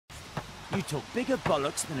You talk bigger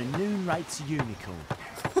bollocks than a noon writes unicorn.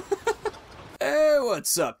 Hey,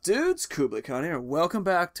 what's up, dudes? Kublik Khan here, and welcome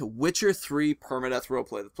back to Witcher 3 Permadeath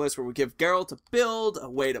Roleplay, the place where we give Geralt a build, a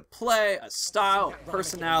way to play, a style, a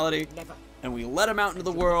personality, and we let him out into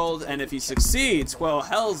the world, and if he succeeds, well,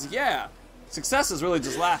 hell's yeah. Success is really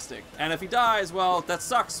just lasting, and if he dies, well, that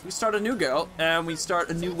sucks. We start a new Geralt, and we start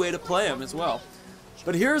a new way to play him as well.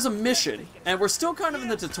 But here's a mission, and we're still kind of in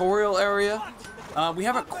the tutorial area. We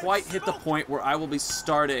haven't quite hit the point where I will be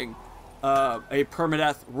starting a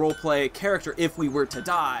permadeath roleplay character if we were to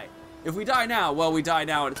die. If we die now, well, we die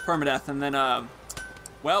now and it's permadeath, and then,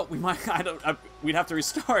 well, we might, we'd have to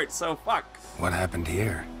restart, so fuck. What happened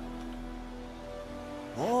here?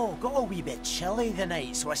 Oh, got a wee bit chilly the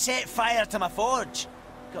night, so I set fire to my forge.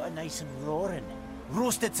 Got it nice and roaring.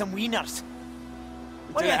 Roasted some wieners.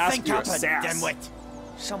 What do you think happened, dimwit?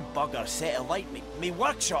 Some bugger set alight me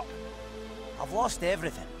workshop. I've lost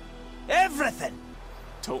everything. Everything!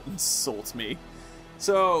 Don't insult me.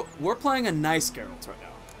 So, we're playing a nice Geralt right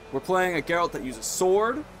now. We're playing a Geralt that uses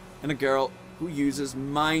sword, and a Geralt who uses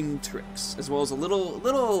mind tricks, as well as a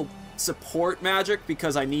little support magic,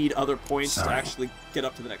 because I need other points to actually get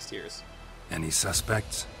up to the next tiers. Any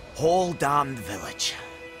suspects? Whole damned village.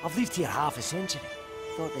 I've lived here half a century.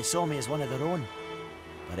 Thought they saw me as one of their own.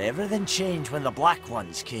 But everything changed when the Black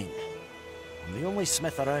Ones came. I'm the only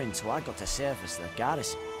smith around, so I got to serve as their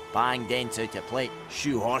garrison. Bang dents out to plate,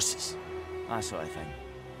 shoe horses, that sort of thing.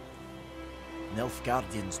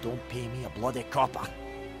 Nilfgaardians don't pay me a bloody copper.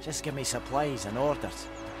 Just give me supplies and orders.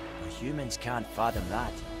 The humans can't fathom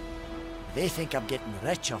that. They think I'm getting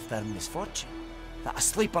rich off their misfortune. That I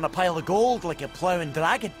sleep on a pile of gold like a ploughing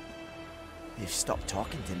dragon. They've stopped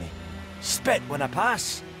talking to me. Spit when I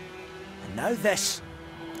pass. And now this.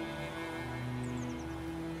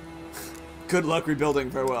 Good luck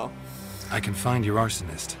rebuilding, farewell. I can find your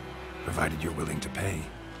arsonist, provided you're willing to pay.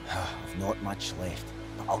 I've not much left,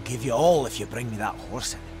 but I'll give you all if you bring me that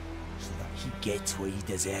horse in, so that he gets what he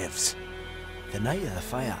deserves. The night of the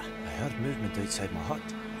fire, I heard movement outside my hut.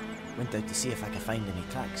 Went out to see if I could find any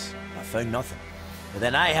tracks. I found nothing. But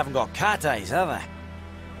then I haven't got cat eyes, have I?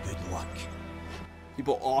 Good luck.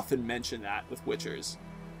 People often mention that with Witchers.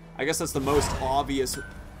 I guess that's the most obvious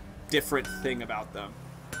different thing about them.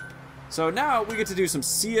 So now we get to do some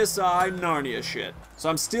CSI Narnia shit. So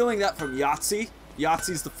I'm stealing that from Yahtzee.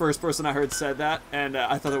 Yahtzee's the first person I heard said that, and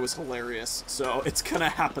I thought it was hilarious. So it's gonna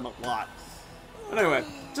happen a lot. Anyway,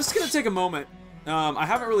 just gonna take a moment. I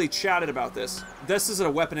haven't really chatted about this. This is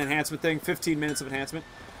a weapon enhancement thing, 15 minutes of enhancement.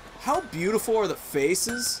 How beautiful are the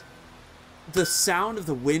faces? The sound of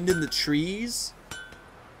the wind in the trees?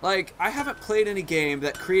 Like, I haven't played any game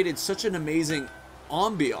that created such an amazing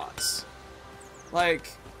ambiance.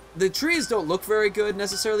 Like, the trees don't look very good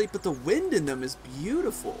necessarily, but the wind in them is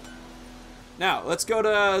beautiful. Now, let's do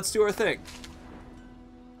our thing.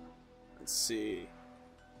 Let's see.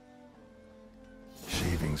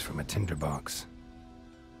 Shavings from a tinderbox.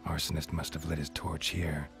 Arsonist must have lit his torch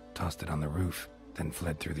here, tossed it on the roof, then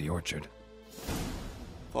fled through the orchard.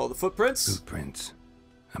 Follow the footprints. Footprints.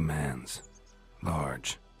 A man's.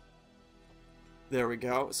 Large. There we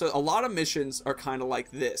go. So a lot of missions are kind of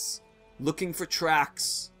like this. Looking for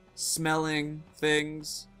tracks. Smelling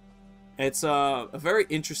things. It's a very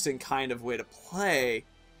interesting kind of way to play,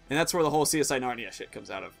 and that's where the whole CSI Narnia shit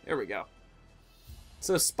comes out of. There we go.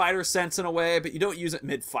 So spider sense in a way, but you don't use it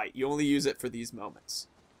mid-fight. You only use it for these moments.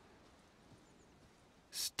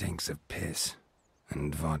 Stinks of piss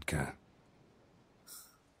and vodka.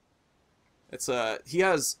 It's he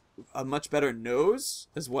has a much better nose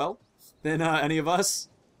as well than any of us.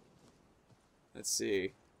 Let's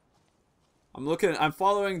see. I'm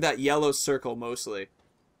following that yellow circle mostly.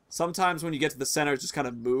 Sometimes when you get to the center, it just kind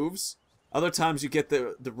of moves. Other times you get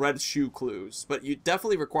the red shoe clues. But it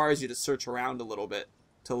definitely requires you to search around a little bit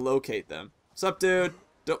to locate them. What's up, dude?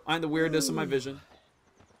 Don't mind the weirdness of my vision.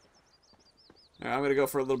 Alright, I'm gonna go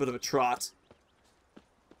for a little bit of a trot.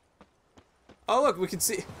 Oh, look, we can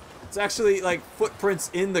see. It's actually like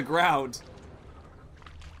footprints in the ground.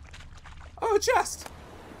 Oh, a chest!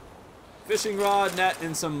 Fishing rod, net,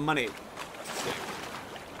 and some money.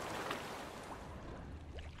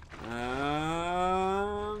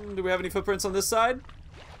 Do we have any footprints on this side?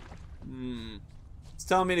 It's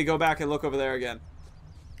telling me to go back and look over there again.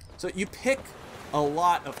 So you pick a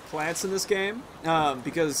lot of plants in this game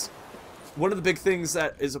because one of the big things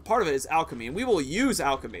that is a part of it is alchemy, and we will use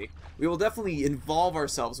alchemy. We will definitely involve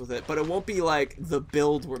ourselves with it, but it won't be like the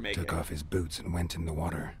build we're making. Took off his boots and went in the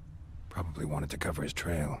water. Probably wanted to cover his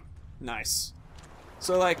trail. Nice.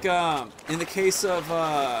 So like in the case of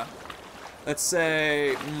let's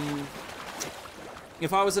say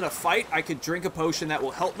if I was in a fight, I could drink a potion that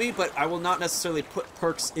will help me, but I will not necessarily put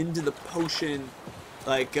perks into the potion,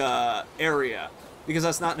 like, area, because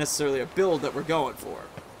that's not necessarily a build that we're going for.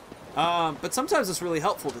 But sometimes it's really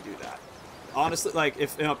helpful to do that. Honestly, like,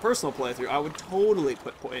 if in a personal playthrough, I would totally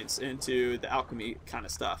put points into the alchemy kind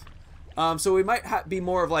of stuff. So we might be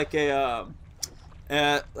more of like a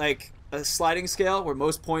sliding scale where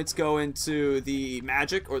most points go into the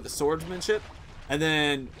magic or the swordsmanship, and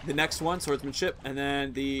then the next one, swordsmanship, and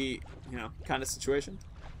then the, you know, kind of situation.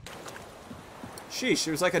 Sheesh,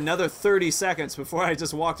 it was like another 30 seconds before I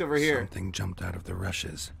just walked over here. Something jumped out of the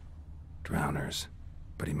rushes. Drowners.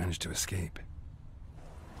 But he managed to escape.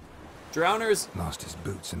 Drowners... Lost his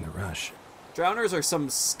boots in the rush. Drowners are some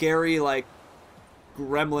scary, like,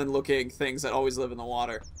 gremlin-looking things that always live in the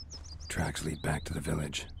water. Tracks lead back to the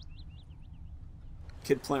village.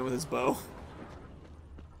 Kid playing with his bow.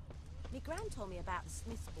 My gran told me about the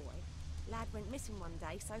Smith's boy. Lad went missing one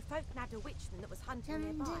day, so folk nabbed a witchman that was hunting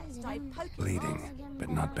nearby. Started poking Bleeding, but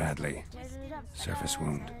not badly. Surface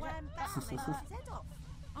wound.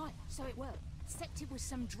 Aye, so it worked. Except it was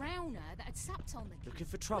some drowner that had supped on the kid. Looking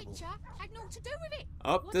for trouble? Witcher had naught to do with it.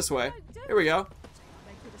 Up this way. Here we go.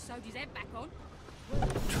 They could have sewed his head back on.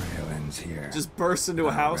 Trail ends here. Just burst into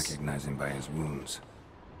a house. Recognize him by his wounds.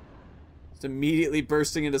 Just immediately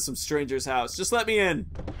bursting into some stranger's house. Just let me in.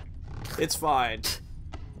 It's fine.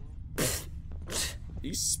 Are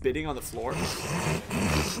you spitting on the floor?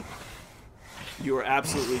 You are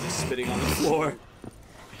absolutely just spitting on the floor.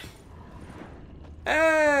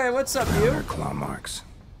 Hey, what's up, you? Claw marks.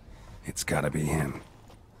 It's gotta be him.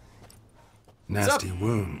 Nasty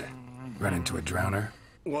wound. Run into a drowner.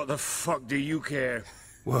 What the fuck do you care?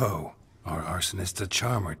 Whoa, our arsonist's a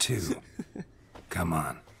charmer too. Come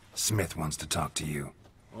on, Smith wants to talk to you.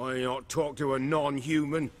 I ain't not talk to a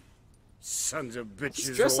non-human. Sons of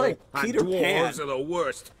bitches, dressed all, like Peter and dwarves Pan. are the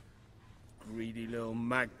worst. Greedy little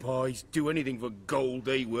magpies do anything for gold,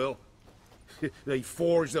 they will. They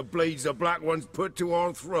forge the blades the black ones put to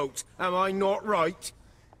our throats. Am I not right?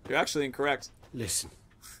 You're actually incorrect. Listen,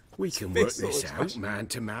 we can work facial this out expression. man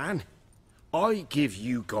to man. I give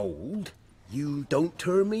you gold, you don't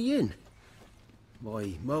turn me in.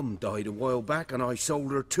 My mum died a while back and I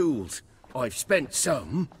sold her tools. I've spent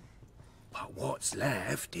some, but what's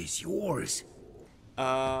left is yours.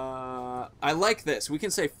 I like this. We can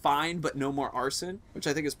say fine, but no more arson, which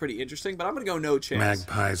I think is pretty interesting, but I'm gonna go no chance.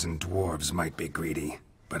 Magpies and dwarves might be greedy,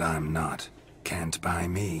 but I'm not. Can't buy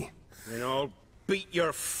me. Then I'll beat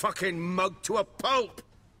your fucking mug to a pulp.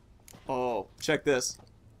 Oh, check this.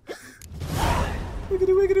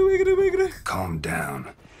 Wiggity, wiggity, wiggity, wiggity. Calm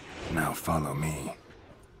down. Now follow me.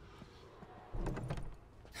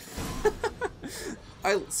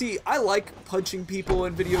 I like punching people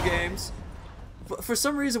in video games. But for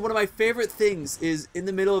some reason, one of my favorite things is in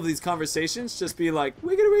the middle of these conversations, just be like,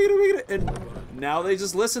 wiggity, wiggity, wiggity, and now they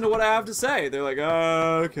just listen to what I have to say. They're like,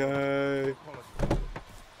 okay.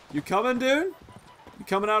 You coming, dude? You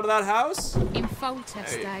coming out of that house? In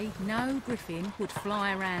Foltest day, no griffin would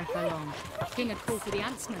fly around for long. King would call for the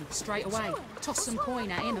huntsman straight away, toss some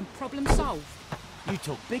coin at him, and problem solved. You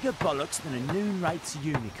talk bigger bollocks than a noon wraith's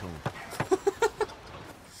unicorn.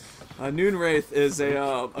 A noon wraith is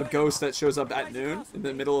a ghost that shows up at noon in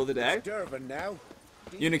the middle of the day.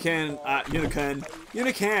 Unican,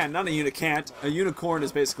 not a unicant. A unicorn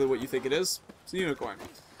is basically what you think it is. It's a unicorn.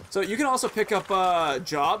 So you can also pick up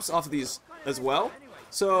jobs off of these as well.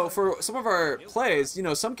 So for some of our plays, you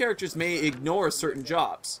know, some characters may ignore certain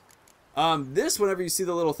jobs. This, whenever you see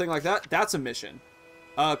the little thing like that, that's a mission.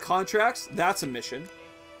 Contracts, that's a mission.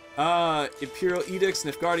 Imperial Edicts,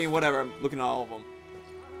 Nilfgaardian, whatever. I'm looking at all of them.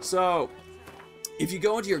 So, if you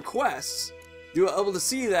go into your quests, you're able to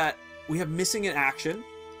see that we have missing in action,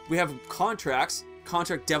 we have contracts,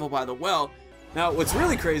 contract devil by the well. Now, what's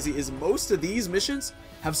really crazy is most of these missions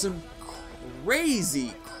have some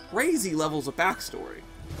crazy levels of backstory.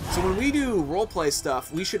 So when we do roleplay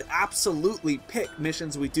stuff, we should absolutely pick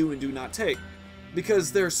missions we do and do not take,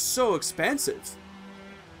 because they're so expensive.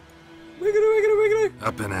 Wiggity, wiggity, wiggity.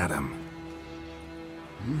 Up and at him.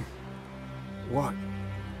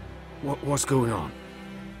 What's going on?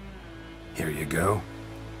 Here you go.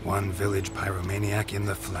 One village pyromaniac in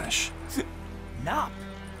the flesh. Nap?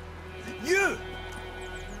 You!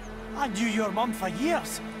 I knew your mum for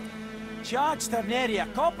years. Charged her nary a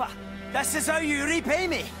copper. This is how you repay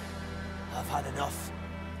me. I've had enough.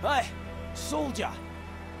 Hey, soldier.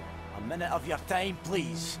 A minute of your time,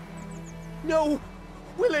 please. No!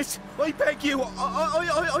 Willis, I beg you,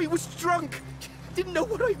 I was drunk. Didn't know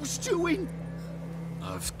what I was doing.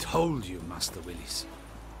 I've told you, Master Willis.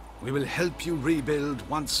 We will help you rebuild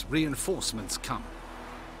once reinforcements come.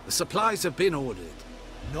 The supplies have been ordered.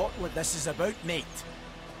 Not what this is about, mate.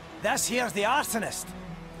 This here's the arsonist.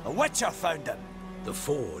 A witcher found him. The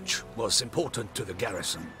forge was important to the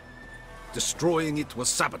garrison. Destroying it was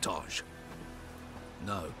sabotage.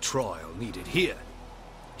 No trial needed here.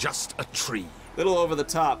 Just a tree. Little over the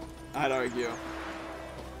top, I'd argue.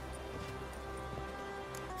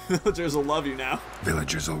 Villagers will love you now.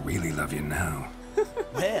 Villagers will really love you now.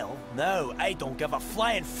 Well, no, I don't give a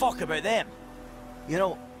flying fuck about them. You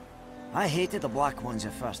know, I hated the Black Ones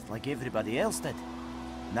at first, like everybody else did.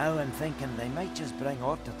 Now I'm thinking they might just bring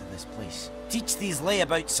order to this place. Teach these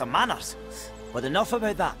layabouts some manners. But enough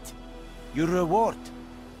about that. Your reward.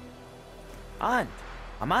 And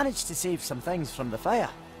I managed to save some things from the fire.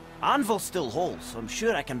 Anvil still holds, so I'm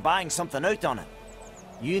sure I can bang something out on it.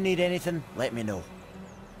 You need anything, let me know.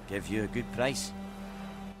 Give you a good price.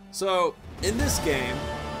 So, in this game,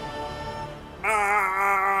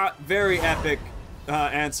 very epic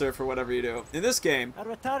answer for whatever you do. In this game, A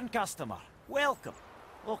return customer. Welcome.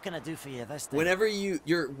 What can I do for you this time? whenever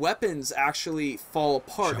your weapons actually fall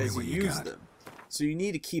apart Show me as you what you use got. them. So you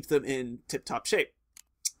need to keep them in tip-top shape.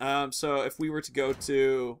 So if we were to go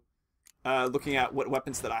to looking at what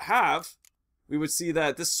weapons that I have, we would see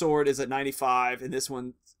that this sword is at 95, and this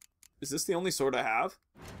one... Is this the only sword I have?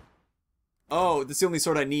 Oh, this is the only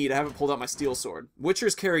sword I need. I haven't pulled out my steel sword.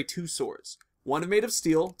 Witchers carry 2 swords. One made of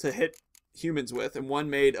steel to hit humans with, and one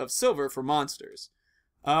made of silver for monsters.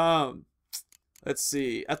 Let's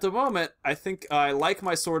see. At the moment, I think I like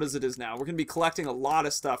my sword as it is now. We're going to be collecting a lot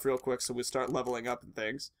of stuff real quick, so we start leveling up and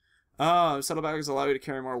things. Saddlebags allow you to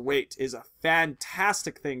carry more weight is a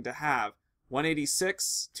fantastic thing to have.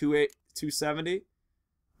 186, 270.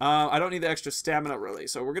 I don't need the extra stamina, really,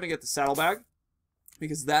 so we're going to get the saddlebag,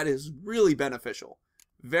 because that is really beneficial.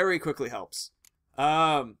 Very quickly helps.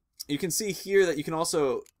 You can see here that you can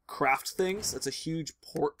also craft things. That's a huge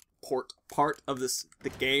part of the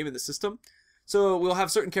game and the system. So we'll have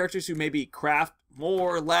certain characters who maybe craft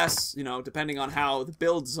more or less, you know, depending on how the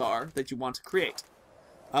builds are that you want to create.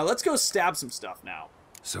 Let's go stab some stuff now.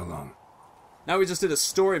 So long. Now we just did a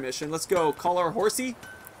story mission. Let's go call our horsey.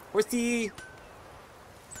 Horsey.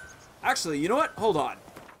 Actually, you know what? Hold on.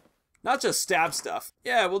 Not just stab stuff.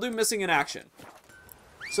 Yeah, we'll do missing in action.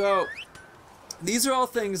 So, these are all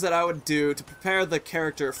things that I would do to prepare the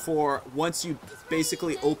character for once you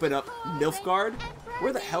basically open up Nilfgaard.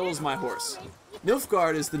 Where the hell is my horse?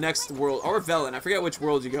 Nilfgaard is the next world, or Velen, I forget which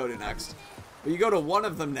world you go to next. But you go to one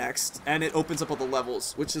of them next, and it opens up all the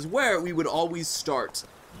levels, which is where we would always start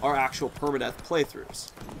our actual permadeath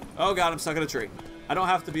playthroughs. Oh god, I'm stuck in a tree. I don't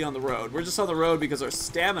have to be on the road. We're just on the road because our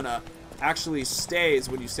stamina actually stays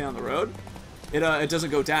when you stay on the road. It doesn't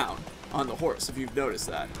go down on the horse, if you've noticed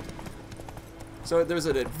that. So there's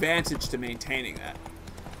an advantage to maintaining that.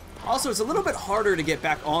 Also, it's a little bit harder to get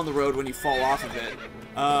back on the road when you fall off of it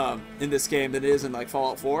in this game than it is in like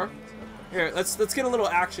Fallout 4. Here, let's get a little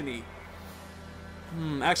action-y.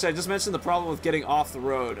 Actually, I just mentioned the problem with getting off the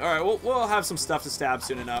road. All right, we'll have some stuff to stab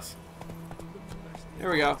soon enough. Here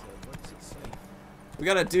we go. We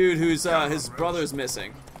got a dude who's his brother's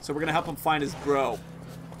missing, so we're gonna help him find his bro.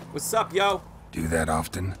 What's up, yo? Do that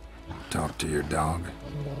often? Talk to your dog?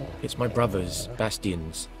 It's my brother's,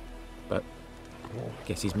 Bastion's, but I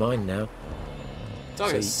guess he's mine now.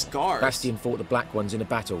 Talking See, scars. Bastion fought the Black Ones in a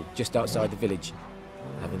battle just outside the village.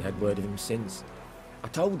 Haven't had word of him since. I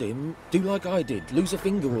told him, do like I did, lose a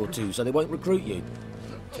finger or two so they won't recruit you.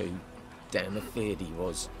 Too damn afeard he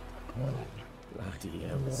was. Bloody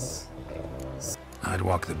hell. I'd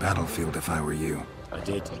walk the battlefield if I were you. I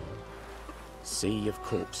did. Sea of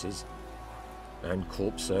corpses. And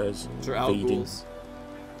corpsers feeding.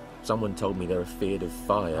 Someone told me they're afeard of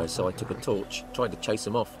fire, so I took a torch, tried to chase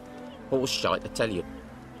them off. Horse shite, I tell you.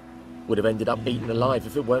 Would have ended up eaten alive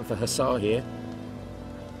if it weren't for Hussar here.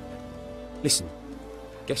 Listen,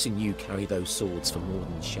 guessing you carry those swords for more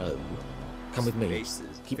than show. Come with me.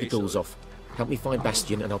 Keep your doors off. Help me find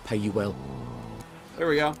Bastion and I'll pay you well. There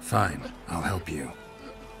we go. Fine, I'll help you.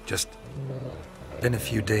 Just been a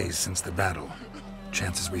few days since the battle.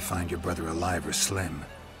 Chances we find your brother alive are slim.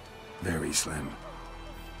 Very slim.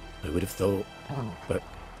 I would have thought, but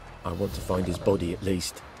I want to find his body at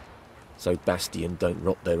least. So Bastion don't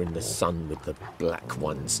rot there in the sun with the Black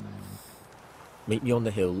Ones. Meet me on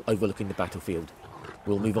the hill overlooking the battlefield.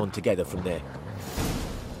 We'll move on together from there.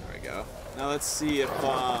 There we go. Now let's see if,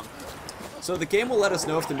 so the game will let us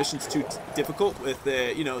know if the mission's too difficult with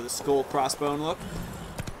the, you know, the skull crossbone look.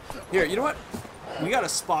 Here, you know what? We got a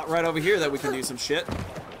spot right over here that we can do some shit.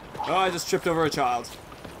 Oh, I just tripped over a child.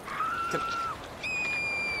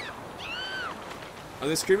 Are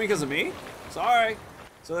they screaming because of me? Sorry.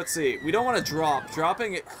 So let's see. We don't want to drop.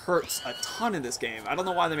 Dropping, it hurts a ton in this game. I don't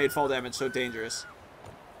know why they made fall damage so dangerous.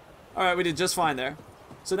 Alright, we did just fine there.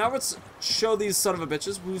 So now let's show these son of a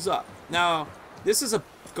bitches who's up. Now, this is a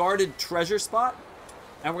guarded treasure spot,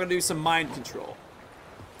 and we're going to do some mind control.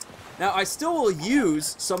 Now, I still will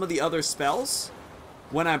use some of the other spells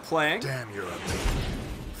when I'm playing. Damn, you're up.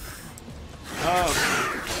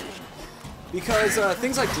 Because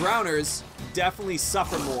things like drowners definitely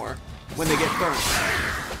suffer more when they get burned.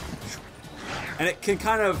 And it can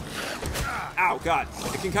kind of... Ow, God.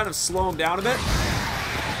 It can kind of slow them down a bit.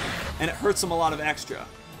 And it hurts them a lot of extra.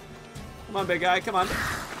 Come on, big guy. Come on.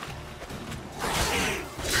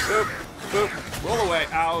 Boop. Boop. Roll away.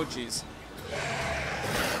 Ow, jeez.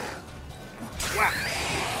 Whack.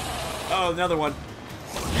 Oh, another one.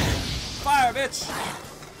 Fire, bitch.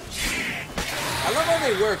 I love how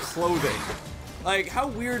they wear clothing. Like, how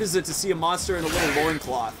weird is it to see a monster in a little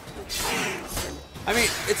loincloth? I mean,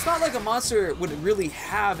 it's not like a monster would really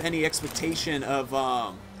have any expectation of,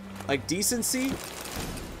 like, decency,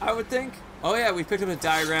 I would think. Oh yeah, we picked up a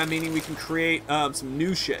diagram, meaning we can create some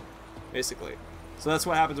new shit, basically. So that's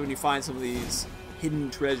what happens when you find some of these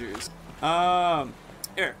hidden treasures.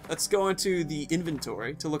 Here, let's go into the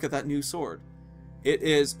inventory to look at that new sword. It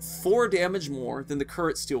is 4 damage more than the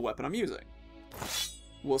current steel weapon I'm using.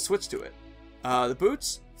 We'll switch to it. The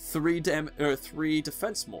boots, 3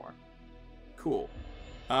 defense more. Cool.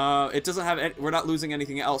 It doesn't have any, we're not losing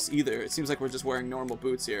anything else either. It seems like we're just wearing normal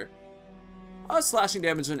boots here. Slashing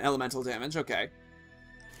damage and elemental damage, okay.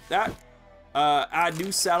 That, add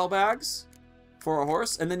new saddlebags for a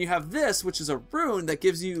horse, and then you have this, which is a rune that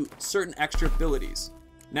gives you certain extra abilities.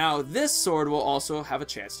 Now, this sword will also have a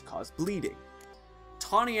chance to cause bleeding.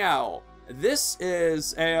 Tawny Owl. This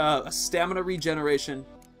is a stamina regeneration.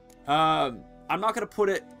 I'm not gonna put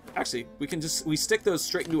it, actually, we stick those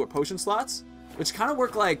straight into our potion slots, which kind of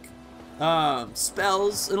work like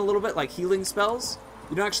spells in a little bit, like healing spells.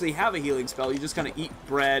 You don't actually have a healing spell, you just kind of eat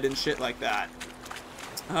bread and shit like that.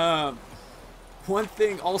 One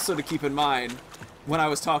thing also to keep in mind when I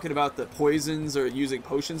was talking about the poisons or using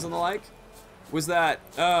potions and the like, was that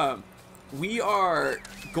we are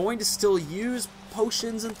going to still use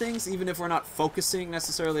potions and things, even if we're not focusing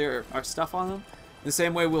necessarily our stuff on them. The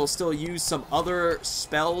same way we'll still use some other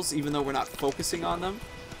spells, even though we're not focusing on them,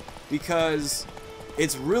 because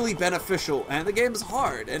it's really beneficial, and the game is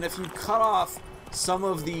hard, and if you cut off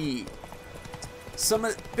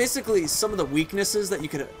basically some of the weaknesses that you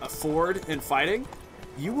could afford in fighting,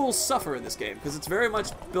 you will suffer in this game, because it's very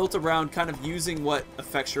much built around kind of using what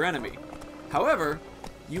affects your enemy. However,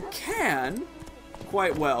 you can,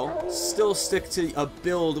 quite well, still stick to a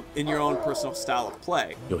build in your own personal style of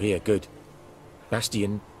play. You're here, good.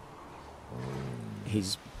 Bastian,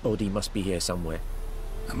 his body must be here somewhere.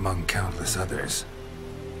 Among countless others.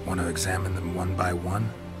 Want to examine them one by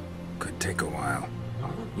one? Could take a while.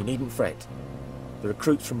 You needn't fret. The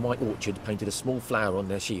recruits from White Orchard painted a small flower on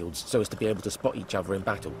their shields so as to be able to spot each other in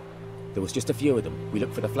battle. There was just a few of them. We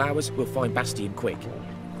look for the flowers, we'll find Bastian quick.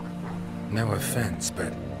 No offense,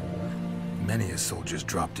 but many a soldier's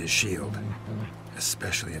dropped his shield.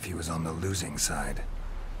 Especially if he was on the losing side.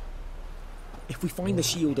 If we find the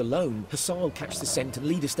shield alone, Hussar will catch the scent and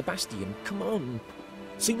lead us to Bastian. Come on.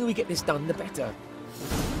 Sooner we get this done, the better.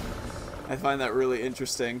 I find that really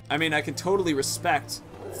interesting. I mean, I can totally respect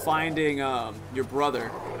finding your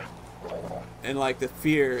brother and like the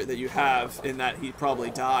fear that you have in that he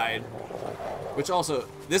probably died. Which also,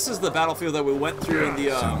 this is the battlefield that we went through in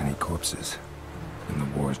the so many corpses, and the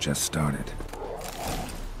war's just started.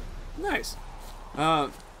 Nice.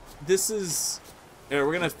 This is... Here,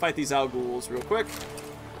 we're gonna fight these Al Ghouls real quick.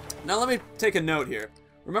 Now let me take a note here.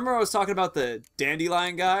 Remember I was talking about the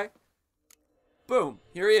dandelion guy? Boom,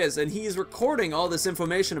 here he is, and he's recording all this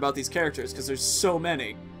information about these characters because there's so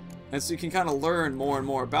many, and so you can kind of learn more and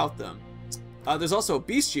more about them. There's also a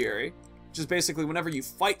bestiary, which is basically whenever you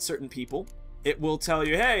fight certain people, it will tell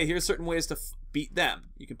you, hey, here's certain ways to beat them.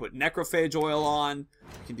 You can put necrophage oil on,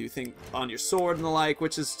 you can do things on your sword and the like,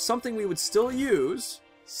 which is something we would still use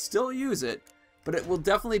it, but it will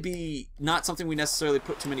definitely be not something we necessarily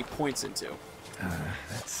put too many points into.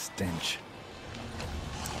 That stench.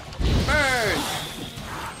 Burn!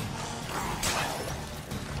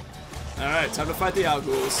 Alright, time to fight the Al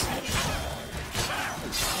Ghouls.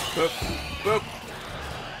 Boop, boop.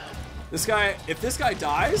 This guy, if this guy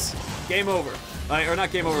dies, game over. Or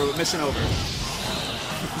not game over, but mission over.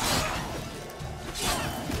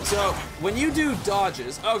 So, when you do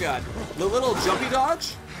dodges, oh god, the little jumpy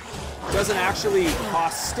dodge doesn't actually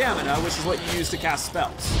cost stamina, which is what you use to cast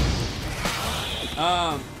spells.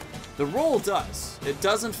 The roll does. It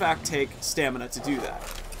does in fact take stamina to do that.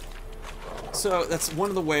 So that's one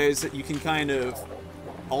of the ways that you can kind of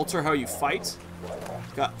alter how you fight.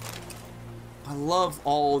 I love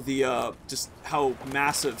all the, just how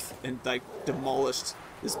massive and, like, demolished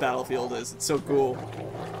this battlefield is. It's so cool.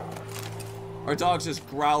 Our dog's just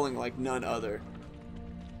growling like none other.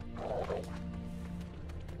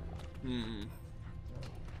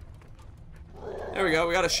 There we go,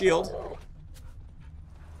 we got a shield.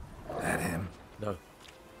 That him? No.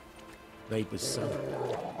 Neighbour's son.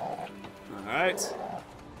 Alright.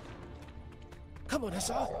 Come on,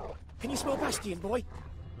 Hussar. Can you smell Bastion, boy?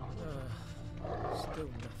 Still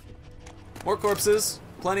nothing. More corpses.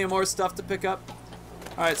 Plenty of more stuff to pick up.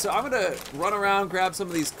 Alright, so I'm gonna run around, grab some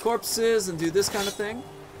of these corpses, and do this kind of thing.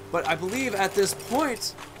 But I believe at this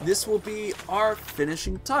point, this will be our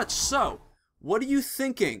finishing touch. So, what are you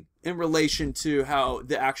thinking in relation to how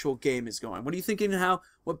the actual game is going? What are you thinking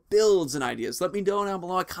what builds and ideas? Let me know down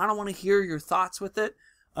below. I kind of want to hear your thoughts with it.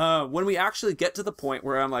 When we actually get to the point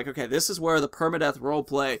where I'm like, okay, this is where the Permadeath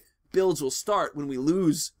Roleplay builds will start when we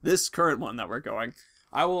lose this current one that we're going,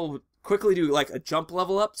 I will quickly do like a jump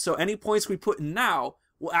level up. So any points we put in now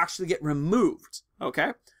will actually get removed,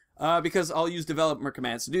 okay? Because I'll use developer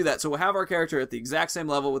commands to do that. So we'll have our character at the exact same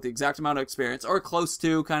level with the exact amount of experience, or close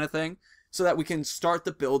to kind of thing, so that we can start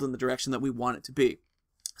the build in the direction that we want it to be.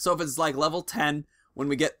 So if it's like level 10, when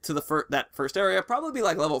we get to that first area, probably be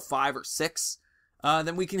like level 5 or 6,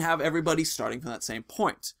 then we can have everybody starting from that same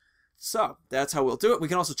point. So that's how we'll do it. We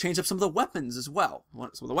can also change up some of the weapons as well.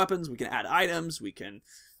 Some of the weapons, we can add items, we can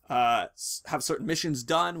have certain missions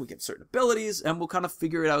done, we get certain abilities, and we'll kind of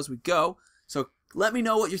figure it out as we go. So let me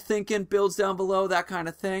know what you're thinking, builds down below, that kind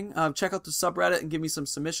of thing. Check out the subreddit and give me some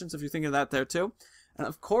submissions if you're thinking of that there too. And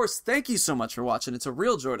of course, thank you so much for watching. It's a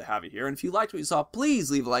real joy to have you here. And if you liked what you saw, please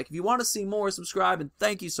leave a like. If you want to see more, subscribe. And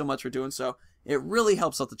thank you so much for doing so. It really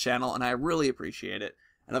helps out the channel, and I really appreciate it.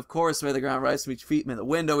 And of course, may the ground rise to meet your feet, may the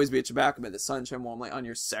wind always be at your back, and may the sun shine warmly on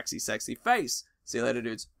your sexy, sexy face. See you later,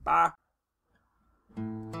 dudes. Bye.